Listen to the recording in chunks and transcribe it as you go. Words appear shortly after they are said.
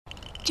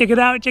Check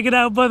it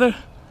out, brother.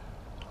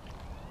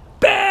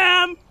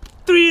 Bam!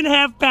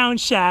 3.5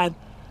 pound shad.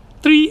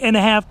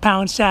 3.5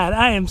 pound shad.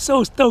 I am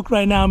so stoked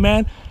right now,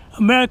 man.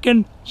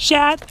 American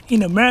shad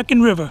in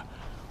American River.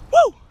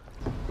 Woo!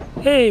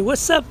 Hey,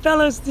 what's up,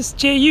 fellas? This is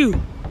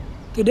JU.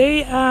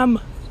 Today I'm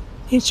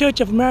in search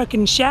of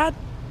American shad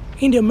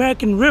in the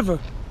American River.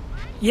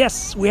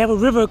 Yes, we have a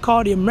river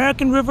called the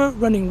American River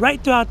running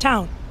right through our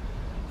town.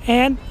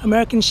 And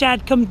American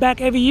shad comes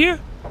back every year.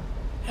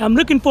 I'm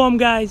looking for them,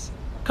 guys.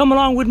 Come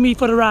along with me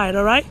for the ride,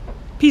 all right?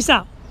 Peace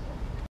out.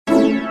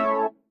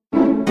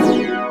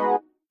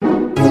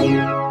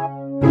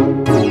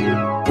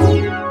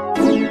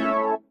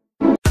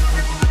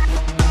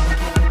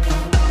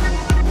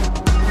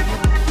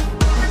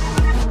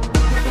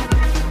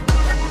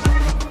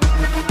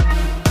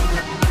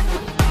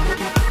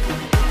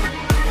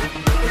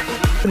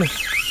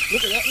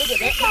 Look at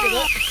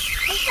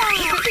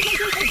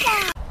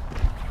that.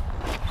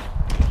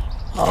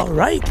 All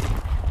right,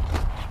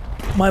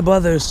 my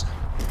brothers.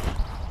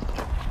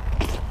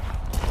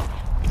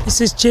 This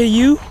is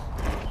JU.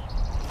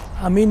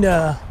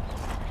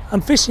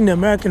 I'm fishing the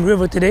American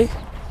River today,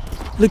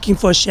 looking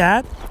for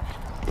shad.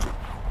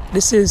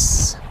 This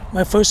is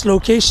my first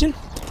location.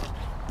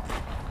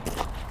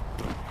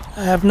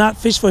 I have not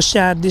fished for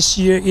shad this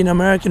year in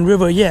American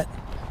River yet.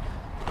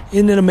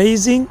 Isn't it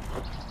amazing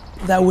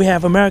that we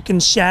have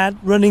American shad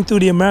running through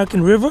the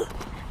American River?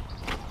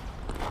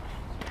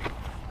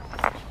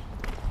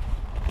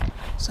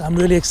 So I'm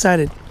really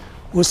excited.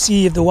 We'll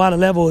see if the water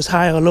level is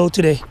high or low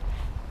today.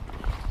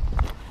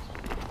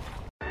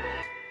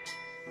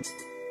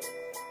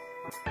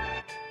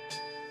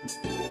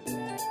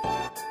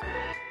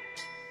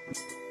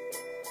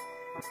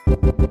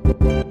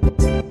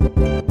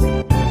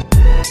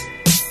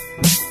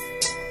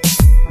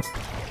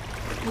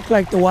 Looks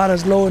like the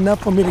water's low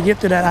enough for me to get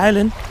to that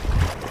island.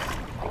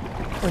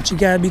 But you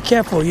gotta be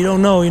careful, you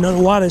don't know.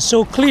 The water is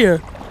so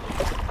clear,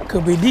 it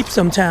could be deep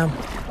sometime.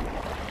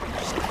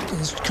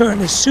 This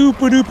current is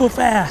super duper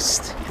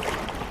fast,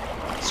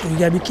 so you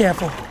gotta be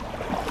careful.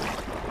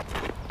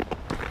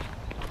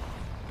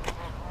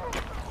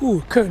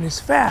 Ooh, current is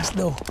fast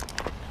though.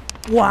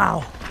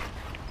 Wow.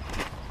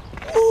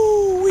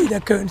 Ooh,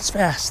 that current's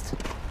fast.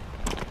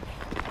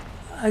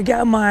 I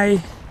got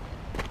my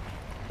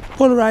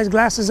polarized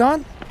glasses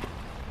on.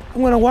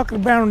 I'm gonna walk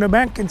around the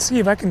bank and see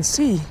if I can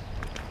see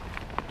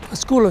a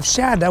school of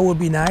shad. That would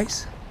be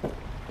nice.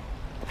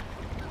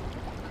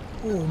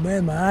 Oh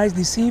man, my eyes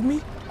deceive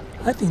me.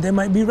 I think they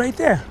might be right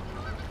there.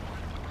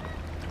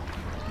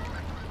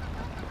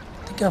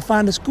 I think I'll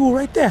find a school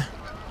right there.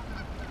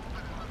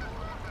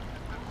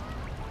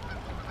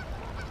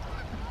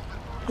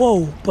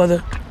 Whoa,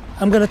 brother.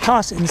 I'm gonna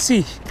toss it and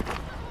see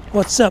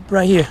what's up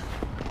right here.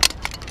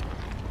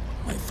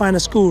 Might find a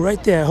school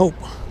right there, I hope.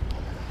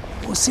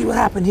 We'll see what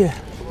happened here.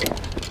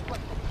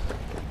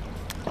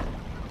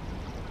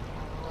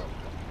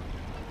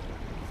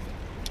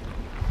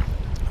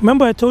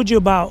 Remember I told you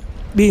about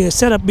a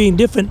setup being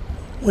different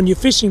when you're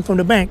fishing from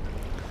the bank.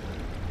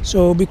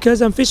 So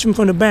because I'm fishing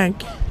from the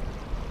bank,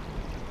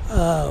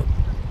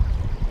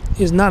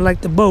 it's not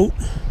like the boat.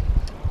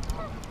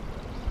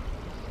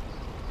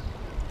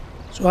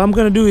 So what I'm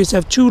gonna do is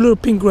have two little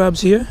pink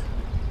grubs here.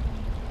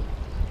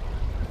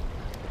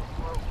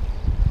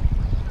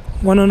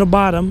 One on the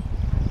bottom.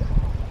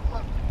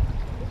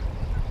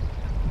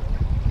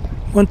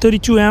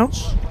 132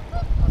 ounce.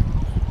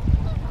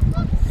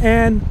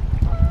 And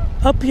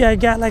up here I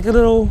got like a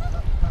little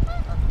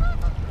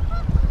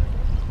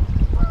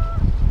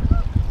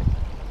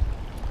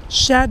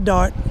shad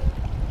dart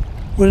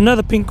with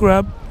another pink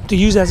grub to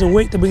use as a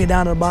weight to bring it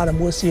down to the bottom.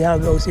 We'll see how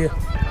it goes here.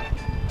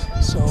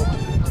 So,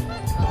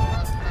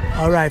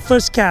 all right,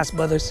 first cast,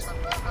 brothers.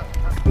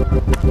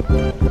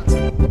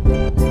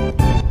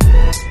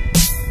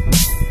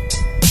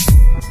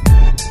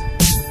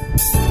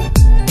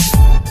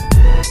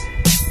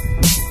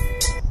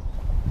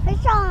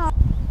 Fish on,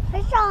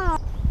 fish on,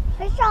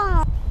 fish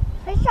on,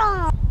 fish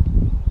on.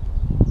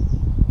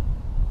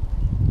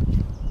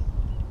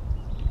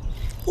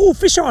 Ooh,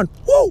 fish on.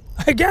 Whoa,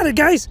 I got it,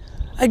 guys.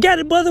 I got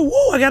it, brother.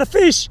 Whoa, I got a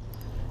fish.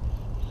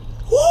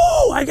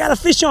 Whoa, I got a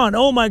fish on.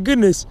 Oh my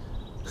goodness.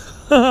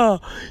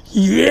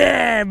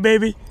 Yeah,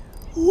 baby.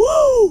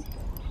 Woo!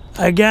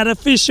 I got a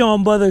fish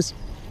on, brothers.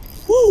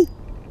 Woo!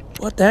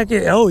 What the heck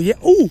is, oh yeah.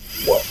 Ooh,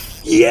 whoa.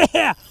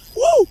 Yeah.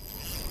 Woo!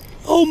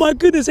 Oh my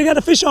goodness, I got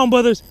a fish on,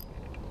 brothers.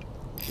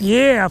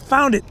 Yeah, I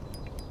found it.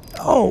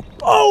 Oh,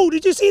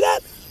 did you see that?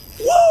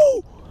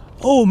 Whoa!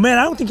 Oh man,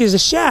 I don't think it's a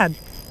shad.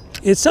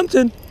 It's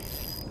something.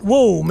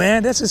 Whoa,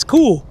 man, this is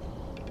cool.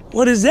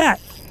 What is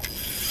that?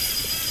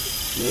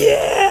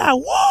 Yeah,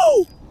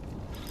 whoa!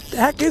 The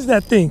heck is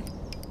that thing?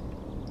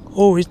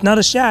 Oh, it's not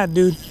a shad,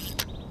 dude.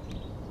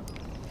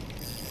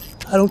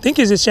 I don't think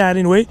it's a shad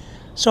anyway.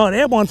 Saw it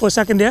airborne for a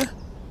second there.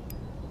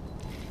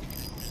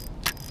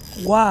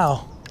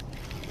 Wow.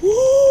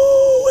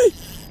 Woo!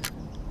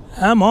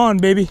 I'm on,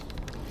 baby.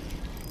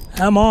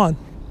 I'm on.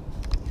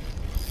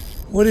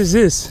 What is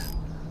this?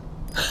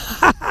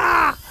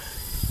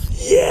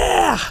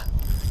 Yeah!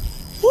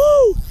 Woo!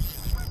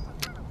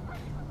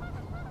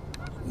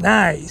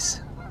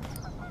 Nice.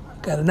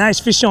 Got a nice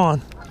fish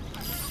on.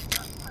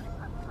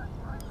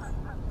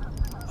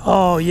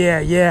 Oh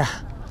yeah, yeah.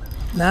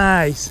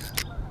 Nice.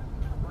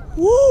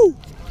 Woo!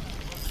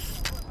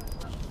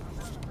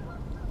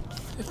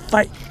 It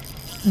fight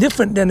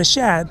different than a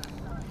shad.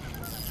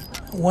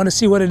 I want to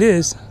see what it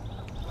is.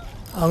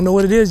 I don't know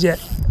what it is yet.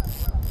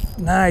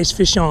 Nice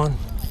fish on.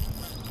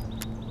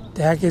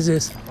 The heck is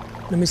this?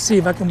 Let me see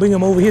if I can bring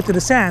him over here to the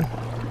sand.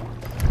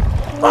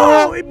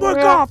 Oh, it broke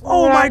off.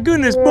 Oh my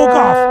goodness, broke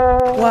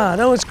off. Wow,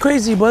 that was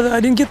crazy, brother.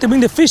 I didn't get to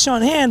bring the fish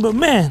on hand, but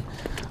man,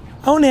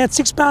 I only had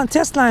 6-pound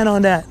test line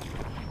on that.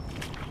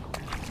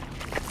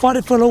 Fought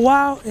it for a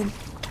while and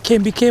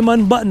became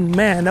unbuttoned.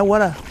 Man, it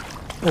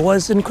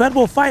was an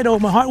incredible fight. Oh,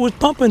 my heart was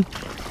pumping.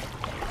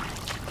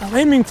 I'm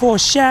aiming for a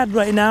shad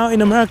right now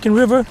in American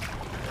River,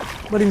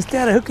 but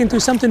instead I hook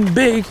into something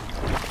big,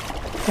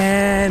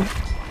 and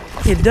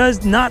it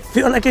does not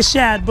feel like a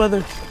shad,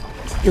 brother.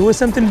 It was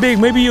something big.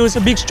 Maybe it was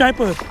a big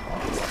striper.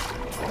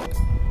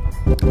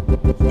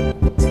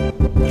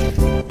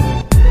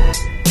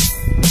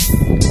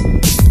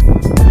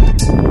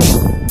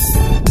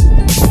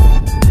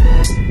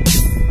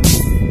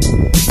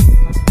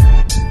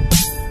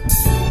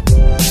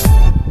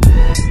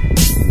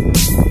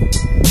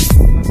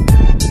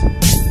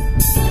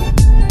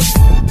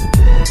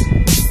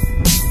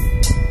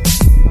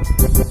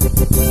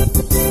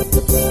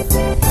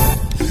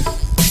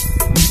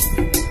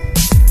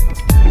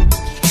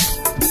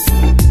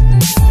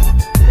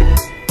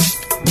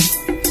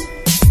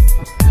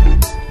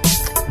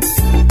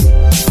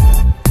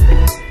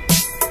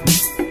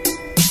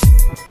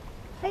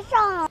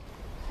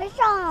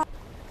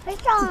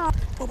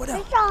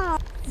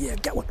 Yeah,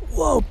 got one.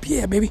 Whoa,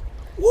 yeah, baby.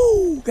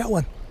 Woo, got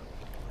one.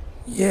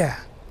 Yeah.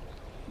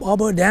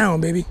 Bobber down,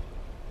 baby.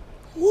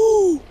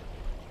 Woo.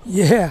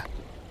 Yeah.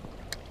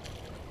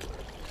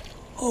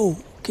 Oh,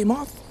 came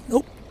off?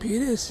 Nope, here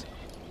it is.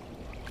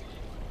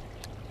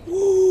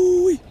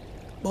 Woo.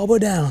 Bobber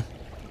down.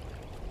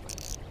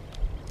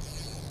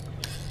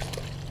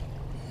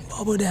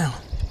 Bobber down.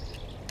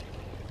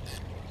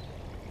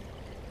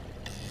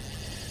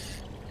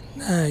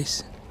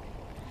 Nice.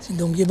 See,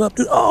 don't give up,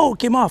 dude. Oh,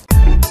 came off.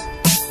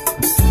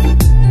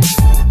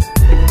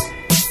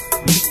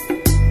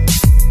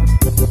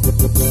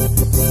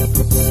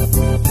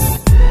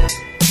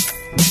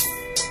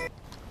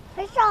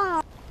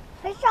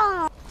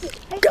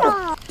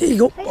 Go. There you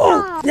go.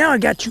 Oh, now I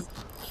got you.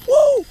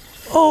 Woo!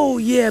 Oh,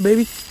 yeah,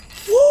 baby.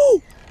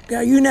 Woo!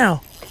 Got you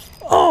now.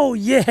 Oh,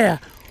 yeah.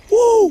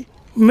 Woo!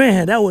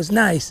 Man, that was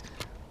nice.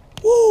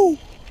 Woo!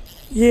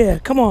 Yeah,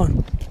 come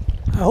on.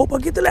 I hope I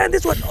get to land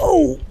this one.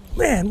 Oh,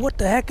 man, what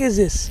the heck is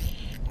this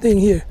thing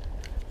here?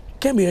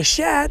 Can't be a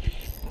shad.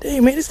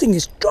 Dang, man, this thing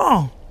is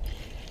strong.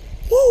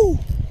 Woo!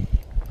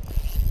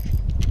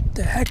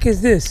 The heck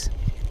is this?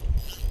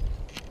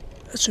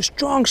 That's a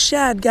strong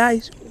shad,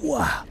 guys.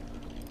 Wow.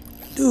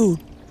 Dude.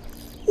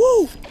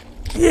 Woo!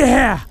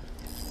 Yeah!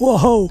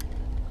 Whoa!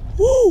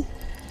 Woo!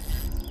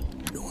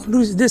 Don't want to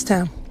lose it this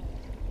time.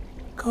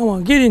 Come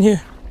on, get in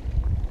here.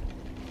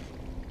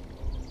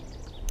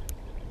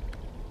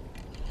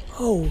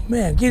 Oh,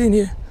 man, get in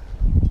here.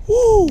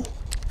 Woo!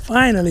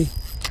 Finally.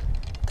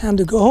 Time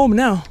to go home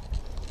now.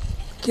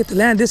 Get to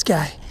land this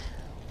guy.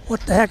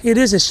 What the heck? It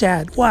is a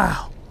shad.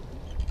 Wow.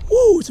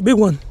 Woo! It's a big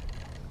one.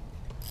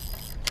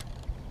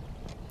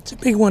 It's a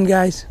big one,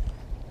 guys.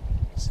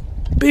 It's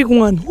a big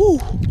one. Woo!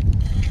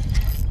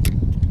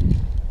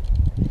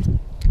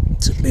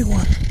 It's a big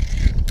one.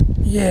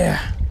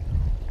 Yeah.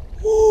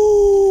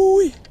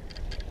 Woo!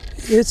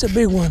 It's a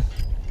big one.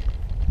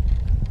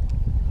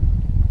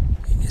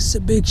 It's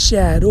a big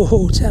shad.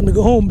 Oh, time to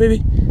go home,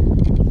 baby.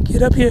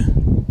 Get up here.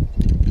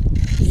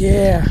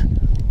 Yeah.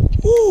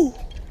 Woo!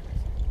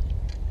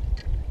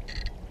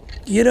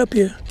 Get up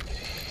here.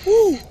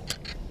 Woo!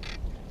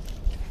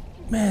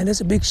 Man,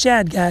 that's a big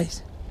shad,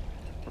 guys.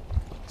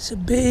 It's a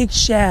big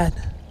shad.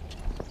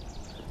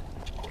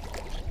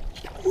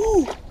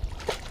 Woo!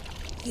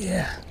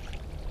 Yeah.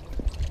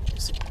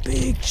 It's a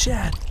big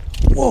shad.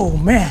 Whoa,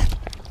 man.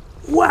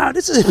 Wow,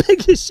 this is the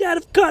biggest shad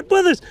I've caught,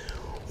 brothers.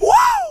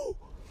 Whoa!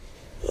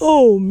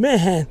 Oh,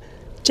 man.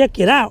 Check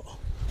it out.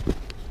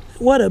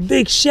 What a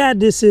big shad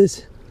this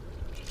is.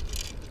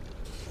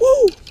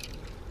 Woo!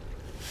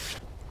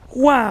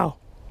 Wow.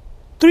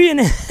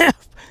 3.5.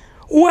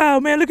 Wow,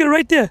 man, look at it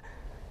right there.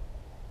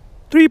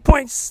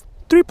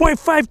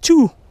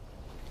 3.52.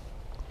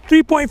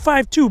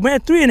 3.52, man,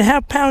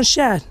 3.5 pound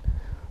shad.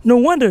 No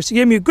wonder, she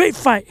gave me a great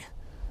fight.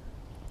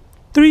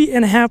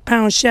 3.5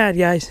 pound shad,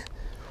 guys.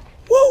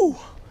 Woo!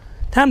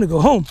 Time to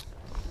go home.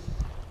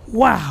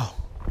 Wow.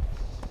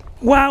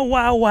 Wow,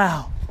 wow,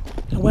 wow.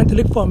 I went to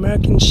look for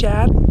American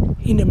shad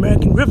in the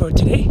American River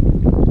today.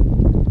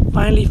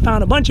 Finally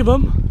found a bunch of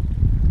them.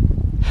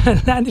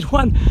 And landed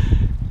one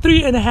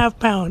 3.5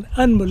 pound.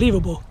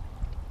 Unbelievable.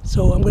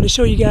 So I'm going to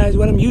show you guys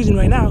what I'm using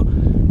right now.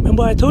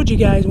 Remember I told you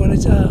guys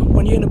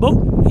when you're in a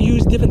boat, you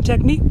use different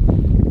technique.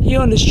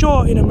 Here on the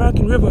shore in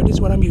American River, this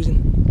is what I'm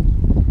using.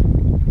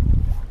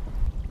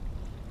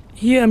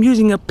 Here I'm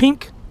using a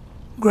pink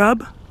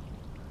grub.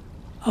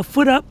 a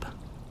foot up.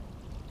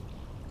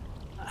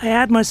 I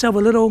add myself a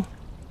little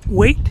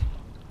weight,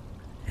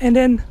 and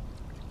then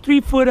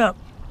 3 foot up,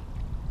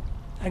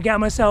 I got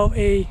myself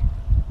a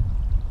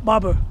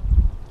bobber.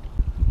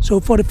 So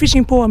for the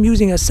fishing pole, I'm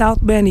using a South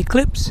Bend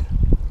Eclipse,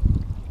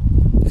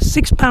 a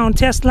 6-pound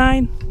test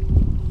line,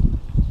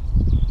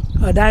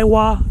 a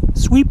Daiwa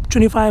Sweep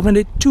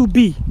 2500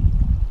 2B,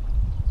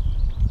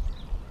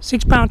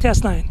 6-pound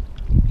test line,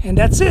 and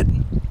that's it.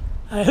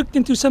 I hooked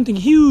into something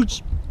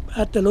huge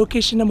at the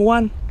location number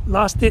 1,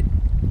 lost it.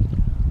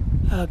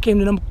 Came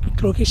to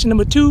location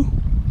number 2,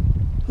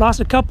 lost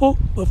a couple,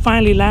 but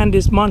finally landed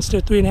this monster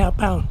 3.5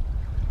 pound.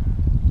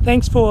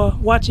 Thanks for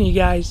watching, you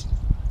guys.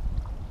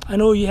 I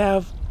know you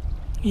have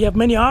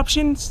many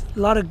options, a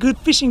lot of good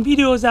fishing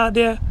videos out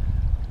there.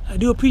 I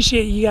do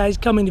appreciate you guys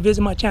coming to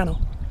visit my channel.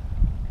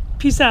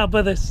 Peace out,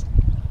 brothers.